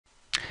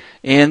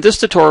In this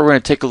tutorial, we're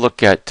going to take a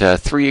look at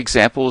three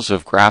examples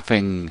of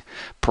graphing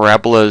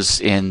parabolas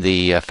in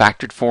the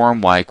factored form,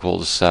 y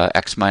equals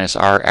x minus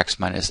r, x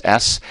minus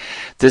s.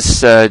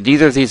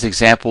 Neither of these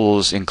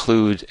examples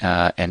include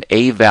an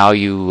a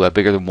value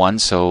bigger than 1,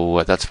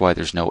 so that's why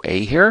there's no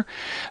a here.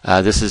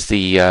 This is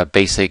the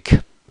basic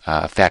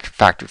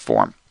factored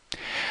form.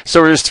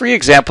 So there's three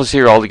examples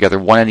here altogether,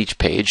 one on each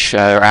page.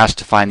 They're asked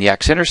to find the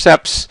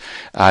x-intercepts,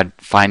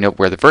 find out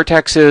where the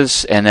vertex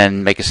is, and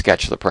then make a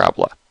sketch of the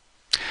parabola.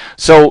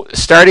 So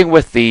starting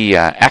with the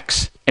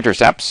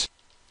x-intercepts,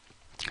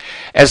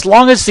 as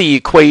long as the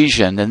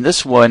equation, and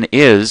this one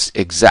is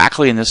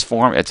exactly in this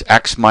form, it's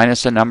x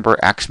minus a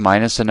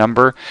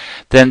number,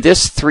 then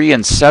this 3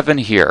 and 7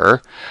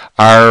 here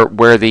are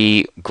where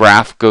the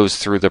graph goes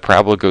through, the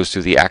parabola goes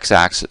through the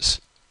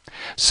x-axis.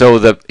 So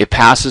it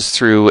passes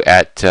through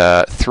at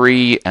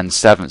 3 and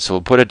 7. So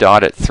we'll put a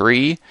dot at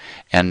 3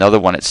 and another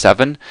one at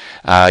 7.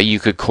 You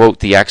could quote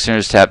the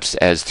x-intercepts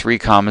as 3,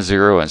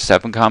 0 and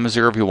 7,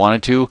 0 if you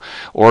wanted to,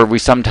 or we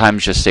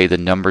sometimes just say the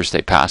numbers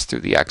they pass through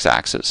the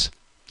x-axis.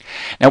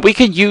 Now we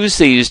can use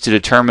these to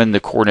determine the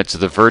coordinates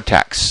of the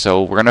vertex.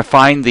 So we're going to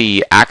find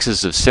the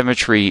axis of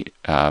symmetry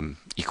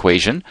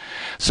equation.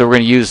 So we're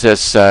going to use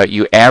this,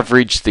 you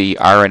average the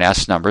r and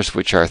s numbers,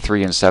 which are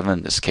 3 and 7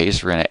 in this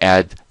case. We're going to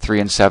add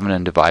 3 and 7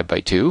 and divide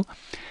by 2.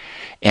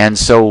 And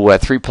so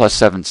 3 plus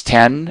 7 is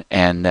 10,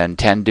 and then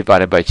 10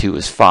 divided by 2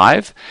 is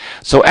 5.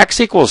 So x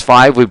equals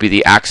 5 would be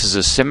the axis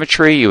of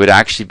symmetry. It would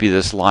actually be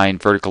this line,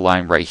 vertical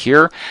line right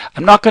here.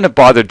 I'm not going to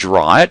bother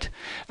draw it.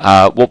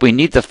 What we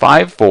need the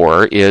 5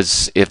 for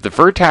is if the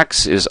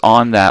vertex is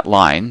on that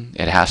line,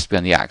 it has to be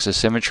on the axis of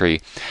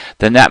symmetry,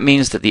 then that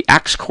means that the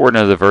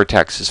x-coordinate of the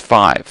vertex is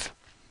 5.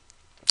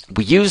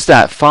 We use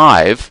that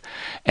 5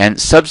 and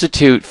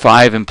substitute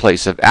 5 in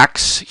place of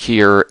x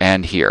here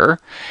and here,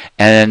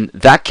 and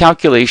that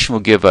calculation will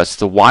give us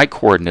the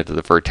y-coordinate of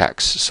the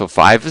vertex. So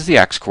 5 is the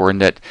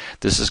x-coordinate.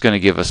 This is going to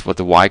give us what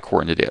the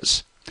y-coordinate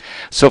is.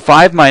 So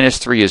 5 minus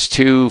 3 is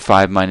 2,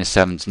 5 minus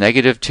 7 is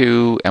negative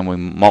 2, and we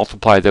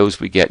multiply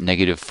those, we get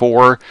negative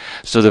 4.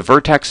 So the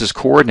vertex's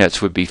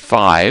coordinates would be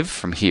 5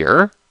 from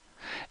here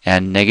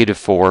and negative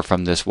 4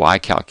 from this y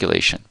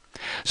calculation.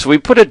 So we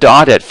put a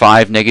dot at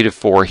 5, negative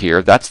 4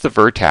 here. That's the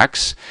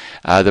vertex.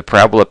 The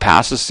parabola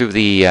passes through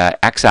the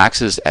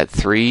x-axis at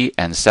 3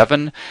 and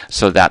 7,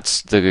 so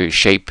that's the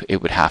shape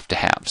it would have to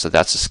have. So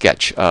that's a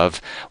sketch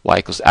of y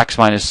equals x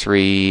minus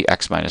 3,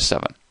 x minus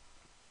 7.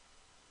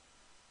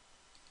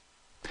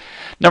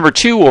 Number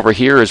 2 over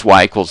here is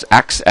y equals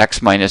x,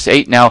 x minus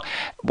 8. Now,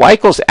 y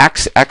equals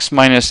x, x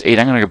minus 8,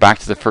 I'm going to go back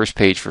to the first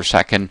page for a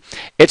second.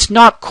 It's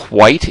not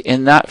quite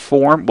in that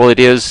form. Well, it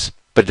is,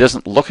 but it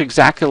doesn't look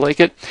exactly like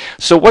it.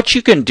 So what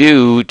you can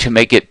do to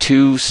make it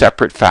two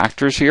separate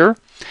factors here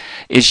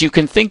is you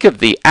can think of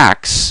the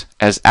x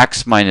as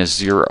x minus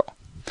 0.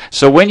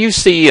 So when you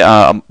see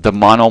the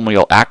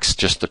monomial x,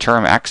 just the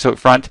term x out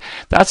front,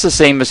 that's the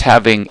same as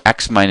having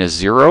x minus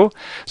 0.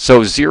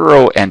 So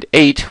 0 and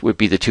 8 would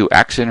be the two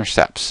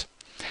x-intercepts.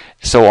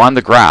 So on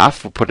the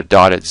graph, we'll put a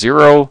dot at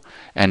 0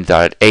 and a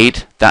dot at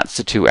 8. That's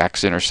the two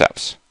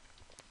x-intercepts.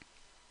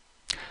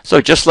 So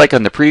just like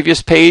on the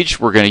previous page,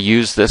 we're going to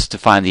use this to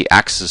find the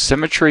axis of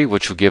symmetry,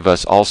 which will give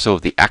us also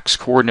the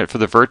x-coordinate for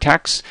the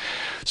vertex.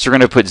 So we're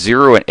going to put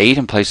 0 and 8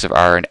 in place of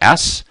r and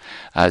s.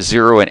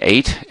 0 and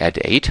 8 add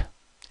to 8.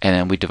 And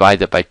then we divide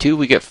that by 2,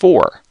 we get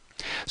 4.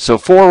 So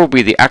 4 will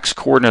be the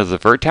x-coordinate of the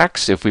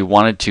vertex. If we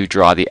wanted to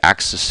draw the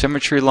axis of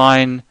symmetry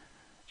line,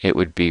 it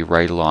would be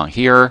right along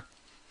here.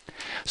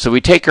 So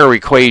we take our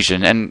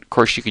equation, and of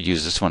course you could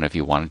use this one if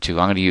you wanted to.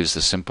 I'm going to use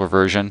the simpler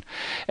version.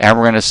 And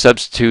we're going to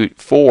substitute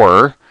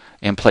 4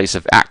 in place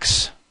of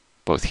x,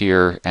 both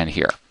here and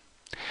here.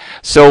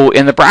 So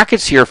in the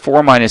brackets here,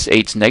 4 minus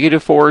 8 is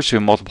negative 4, so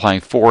we're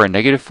multiplying 4 and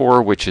negative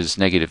 4, which is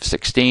negative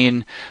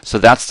 16. So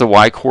that's the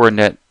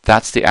y-coordinate,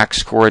 that's the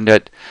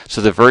x-coordinate.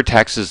 So the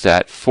vertex is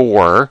at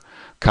 4,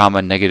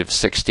 comma, negative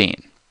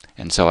 16.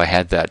 And so I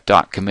had that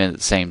dot come in at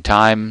the same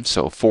time,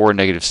 so 4,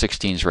 negative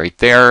 16 is right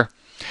there.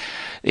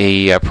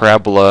 The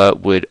parabola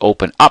would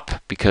open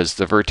up because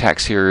the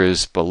vertex here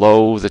is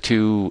below the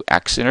two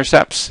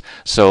x-intercepts.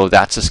 So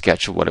that's a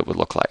sketch of what it would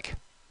look like.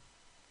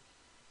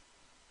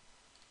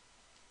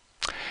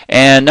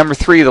 And number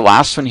 3, the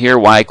last one here,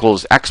 y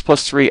equals x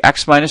plus 3,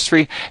 x minus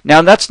 3.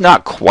 Now that's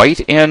not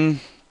quite in,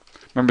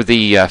 remember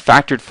the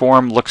factored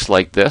form looks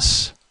like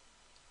this.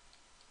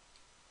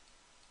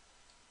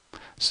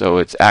 So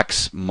it's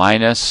x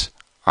minus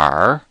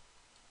r,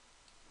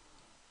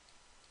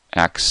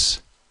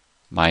 x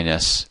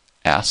minus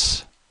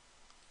s.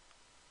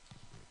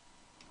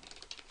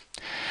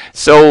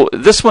 So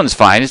this one's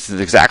fine. It's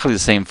exactly the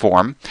same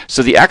form.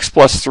 So the x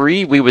plus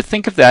 3, we would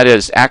think of that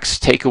as x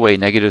take away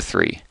negative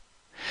 3.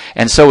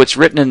 And so it's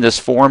written in this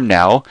form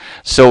now.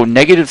 So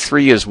negative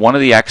 3 is one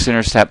of the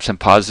x-intercepts and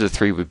positive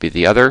 3 would be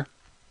the other.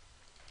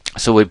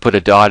 So we put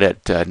a dot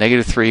at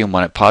negative 3 and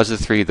one at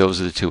positive 3. Those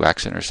are the two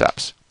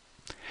x-intercepts.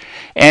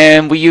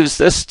 And we use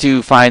this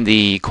to find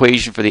the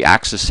equation for the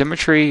axis of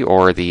symmetry,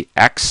 or the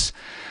x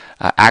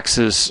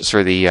axis,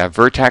 the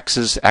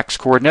vertex's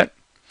x-coordinate.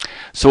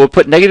 So we'll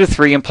put negative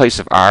 3 in place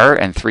of r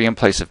and 3 in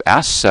place of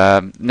s.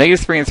 Negative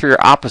 3 and 3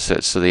 are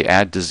opposites, so they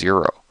add to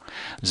 0.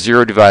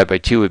 0 divided by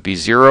 2 would be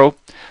 0.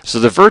 So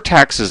the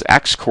vertex's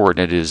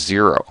x-coordinate is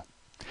 0.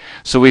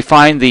 So we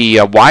find the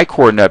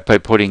y-coordinate by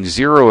putting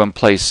 0 in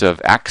place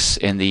of x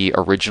in the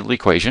original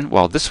equation.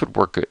 Well, this would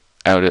work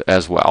out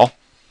as well.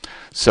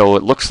 So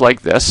it looks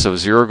like this. So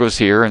 0 goes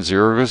here and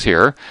 0 goes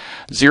here.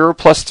 0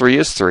 plus 3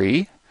 is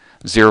 3.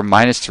 0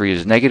 minus 3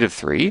 is negative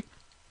 3.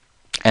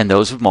 And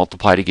those would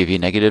multiply to give you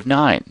negative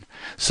 9.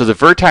 So the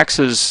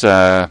vertex's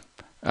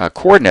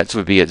coordinates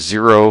would be at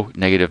 0,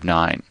 negative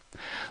 9.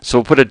 So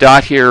we'll put a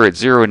dot here at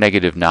 0,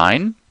 negative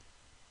 9.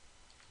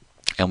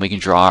 And we can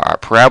draw our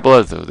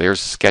parabola. There's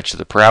a sketch of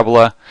the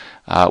parabola.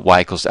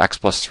 Y equals x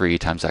plus 3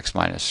 times x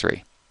minus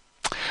 3.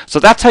 So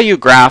that's how you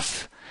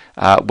graph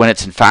when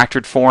it's in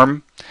factored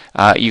form.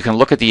 You can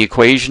look at the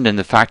equation in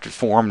the factored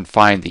form and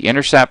find the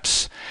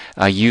intercepts.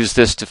 Use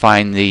this to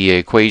find the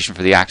equation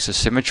for the axis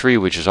symmetry,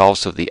 which is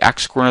also the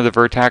x-coordinate of the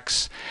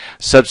vertex.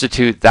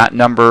 Substitute that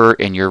number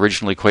in your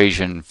original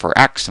equation for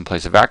x in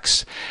place of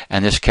x,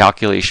 and this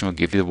calculation will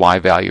give you the y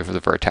value for the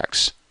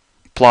vertex.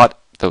 Plot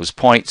those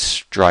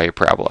points, draw your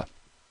parabola.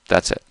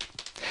 That's it.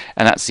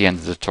 And that's the end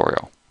of the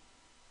tutorial.